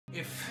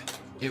If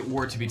it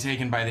were to be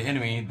taken by the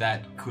enemy,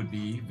 that could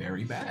be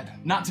very bad.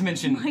 Not to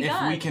mention,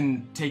 if we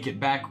can take it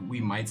back, we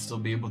might still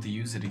be able to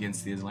use it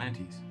against the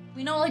Atlantes.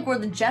 We know like where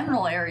the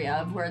general area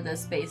of where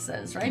this base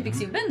is, right?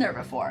 Because you've been there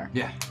before.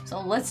 Yeah. So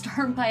let's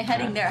start by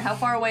heading there. How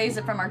far away is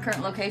it from our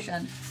current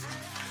location?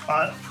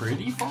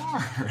 Pretty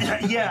far.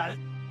 Yeah.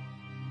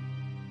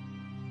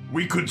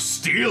 We could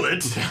steal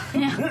it.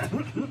 Yeah.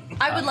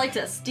 I would like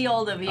to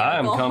steal the vehicle.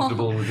 I'm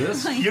comfortable with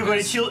this. You're going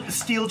to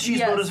steal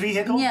Cheeseboater's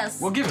vehicle?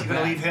 Yes. We'll give it You're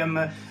back. going to leave him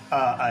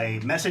a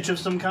message of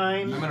some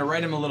kind? I'm going to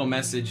write him a little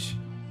message.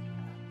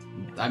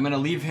 I'm going to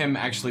leave him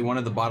actually one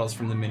of the bottles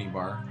from the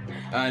minibar.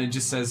 And it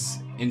just says,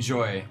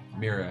 enjoy,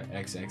 Mira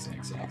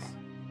XXXX.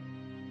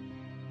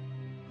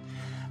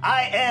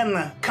 I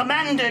am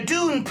Commander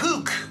Dune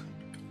Pook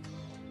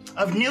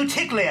of New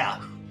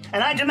Tiglia,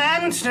 and I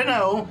demand to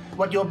know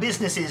what your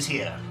business is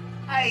here.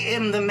 I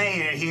am the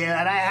mayor here,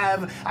 and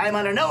I am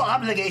under no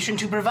obligation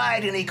to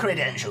provide any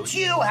credentials.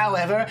 You,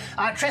 however,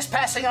 are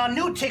trespassing on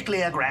New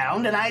Tiglia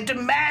ground, and I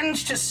demand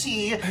to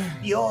see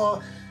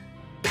your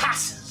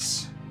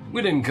passes.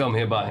 We didn't come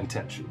here by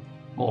intention,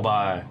 or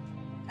by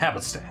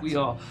happenstance. We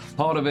are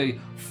part of a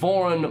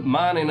foreign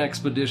mining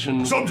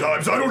expedition.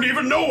 Sometimes I don't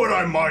even know what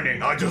I'm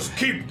mining. I just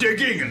keep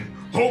digging and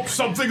hope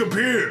something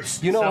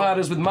appears. You know how it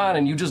is with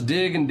mining. You just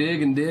dig and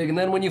dig and dig, and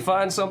then when you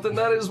find something,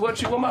 that is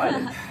what you were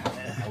mining.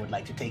 I would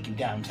like to take you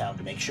downtown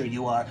to make sure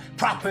you are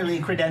properly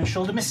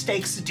credentialed.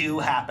 Mistakes do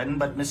happen,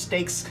 but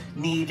mistakes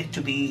need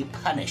to be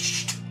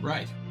punished.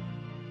 Right.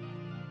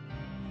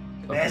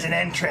 There's an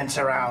entrance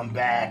around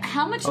back.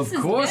 How much is his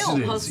Of course bail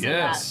it is, posted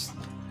yes.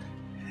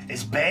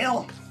 Is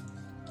bail?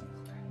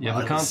 You have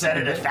the It was set concept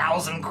at of it?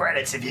 1,000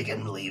 credits if you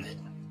can believe it.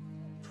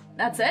 at?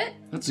 That's it?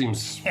 That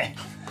seems kind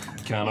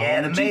of Yeah,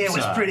 on the cheap mayor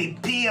was side. pretty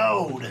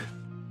PO'd.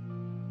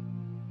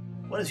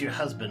 What does your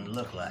husband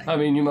look like? I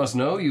mean, you must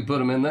know. You put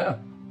him in there.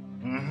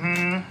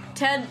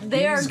 Ted,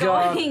 they are He's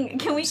got going.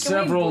 Can we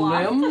several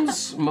bluff?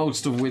 limbs,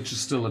 most of which are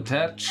still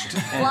attached.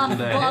 Bluff, and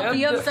a bluff. head.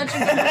 You have such a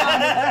good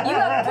bluff. You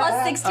have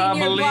plus 16 I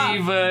year bluff.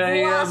 believe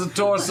he has a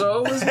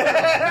torso.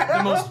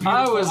 The most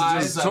I beautiful was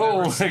eyes just I've ever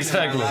told seen in my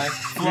exactly.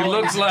 life. He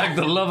looks like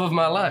the love of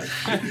my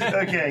life.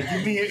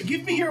 Okay,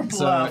 give me your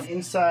bluff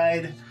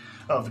inside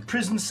of the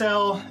prison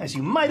cell, as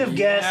you might have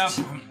guessed.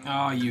 Yep.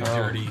 Oh, you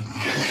dirty.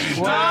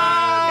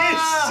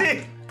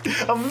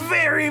 It's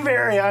very,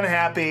 very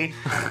unhappy,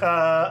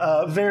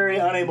 very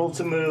unable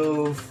to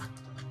move.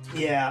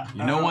 Yeah.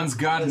 No one's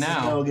God this now.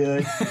 Is no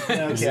good.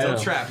 Okay. Still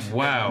trapped.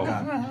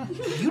 Wow.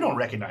 You don't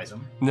recognize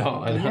him. No,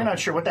 I You're don't. not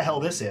sure what the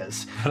hell this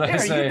is. But I There,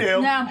 say, you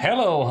do. No.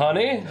 hello,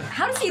 honey.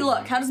 How does he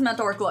look? How does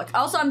Methork look?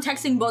 Also, I'm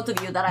texting both of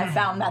you that I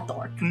found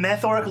Methork.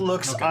 Methork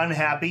looks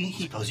unhappy.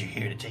 He suppose you're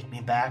here to take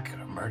me back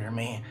or murder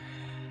me.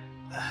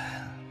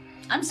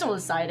 I'm still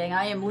deciding.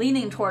 I am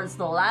leaning towards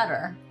the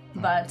latter,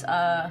 but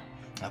I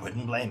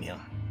wouldn't blame you.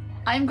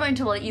 I'm going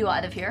to let you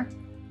out of here.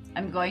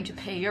 I'm going to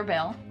pay your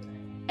bail,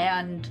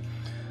 and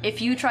if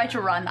you try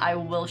to run, I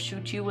will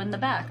shoot you in the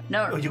back. Oh,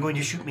 No, you're going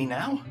to shoot me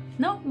now?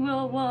 no.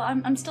 Well,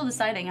 I'm still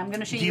deciding. I'm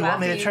going to shoot Do you. you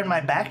want me after to turn my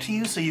back to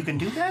you so you can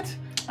do that?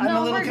 I'm No,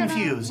 a little we're gonna-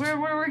 confused.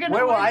 We're gonna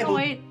Where will I be-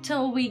 wait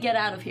till we get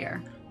out of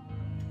here.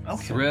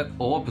 Okay. Threat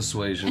or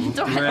persuasion.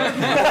 Threat.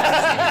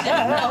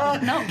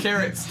 Threat. No.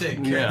 Carrot stick.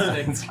 Yeah.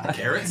 Carrot stick.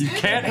 Carrots? You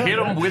can't hit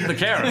him with the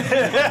carrot. It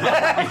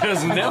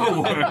has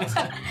never worked.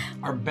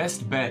 Our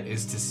best bet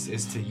is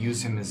to use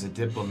him as a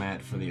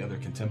diplomat for the other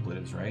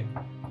contemplatives, right?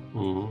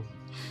 Mhm.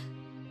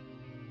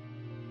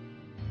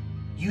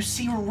 You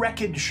see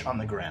wreckage on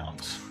the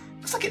ground.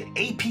 Looks like an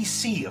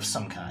APC of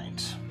some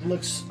kind.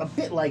 Looks a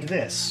bit like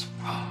this.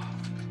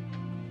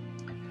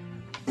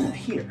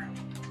 Here.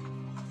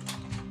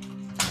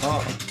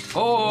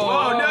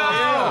 Oh,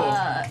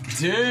 no!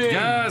 Dude.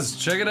 Guys,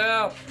 check it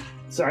out.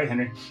 Sorry,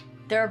 Henry.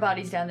 There are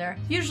bodies down there.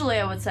 Usually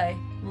I would say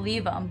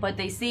leave them, but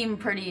they seem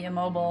pretty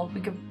immobile.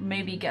 We could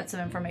maybe get some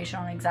information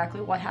on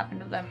exactly what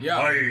happened to them. Yeah.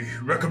 I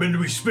recommend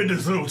we spend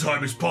as little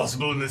time as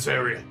possible in this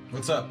area.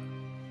 What's up?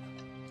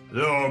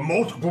 There are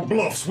multiple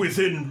bluffs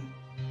within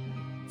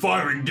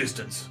firing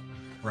distance.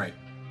 Right.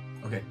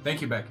 Okay.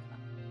 Thank you, Beck.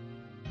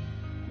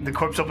 The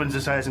corpse opens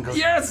his eyes and goes,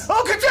 Yes!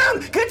 Oh, get down!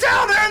 Get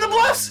down! They're in the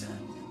bluffs!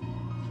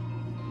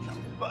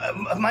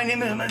 My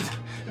name is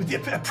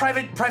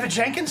Private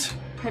Jenkins?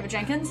 Private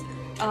Jenkins?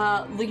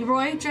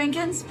 Leroy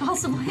Jenkins,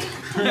 possibly?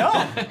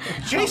 No,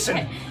 Jason.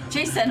 Okay.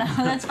 Jason,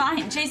 that's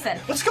fine. Jason.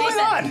 What's going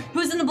Jason, on?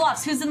 Who's in the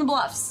bluffs? Who's in the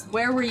bluffs?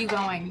 Where were you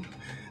going?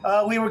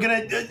 We were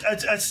gonna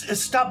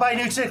stop by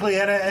New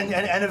Tiglia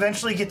and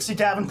eventually get to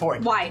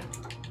Davenport. Why?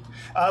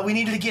 We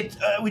needed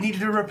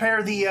to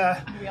repair the.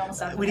 We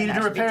almost have We needed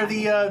to repair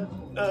the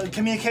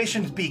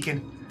communications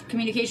beacon.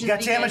 Communications Got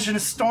beacon. damaged in a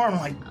storm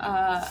like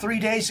 3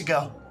 days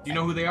ago. Do you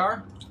know who they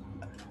are?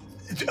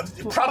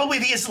 Probably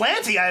the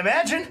Aslanti, I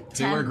imagine.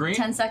 They wear green?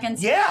 10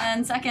 seconds. Yeah.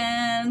 10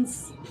 seconds.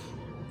 Is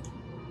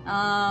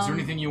there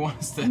anything you want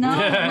us to... No,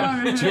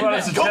 no. Do you want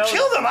us to Go tell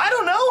kill them. I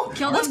don't know.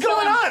 Kill them, What's kill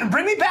going them. on?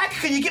 Bring me back.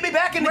 Can you get me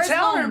back into Where's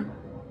town? or- Home?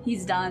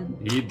 He's done.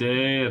 He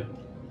did.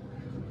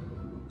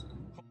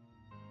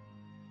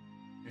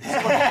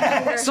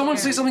 Someone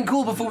say something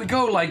cool before we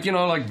go, like, you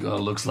know, like,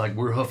 looks like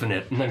we're hoofing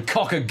it, and then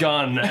cock a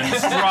gun and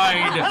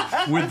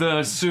stride with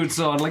the suits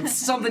on, like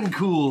something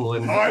cool.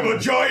 And I'm a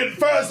giant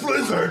fast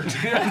lizard.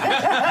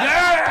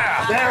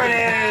 yeah, There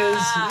it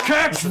is.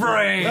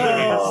 catchphrase.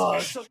 Oh,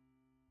 so-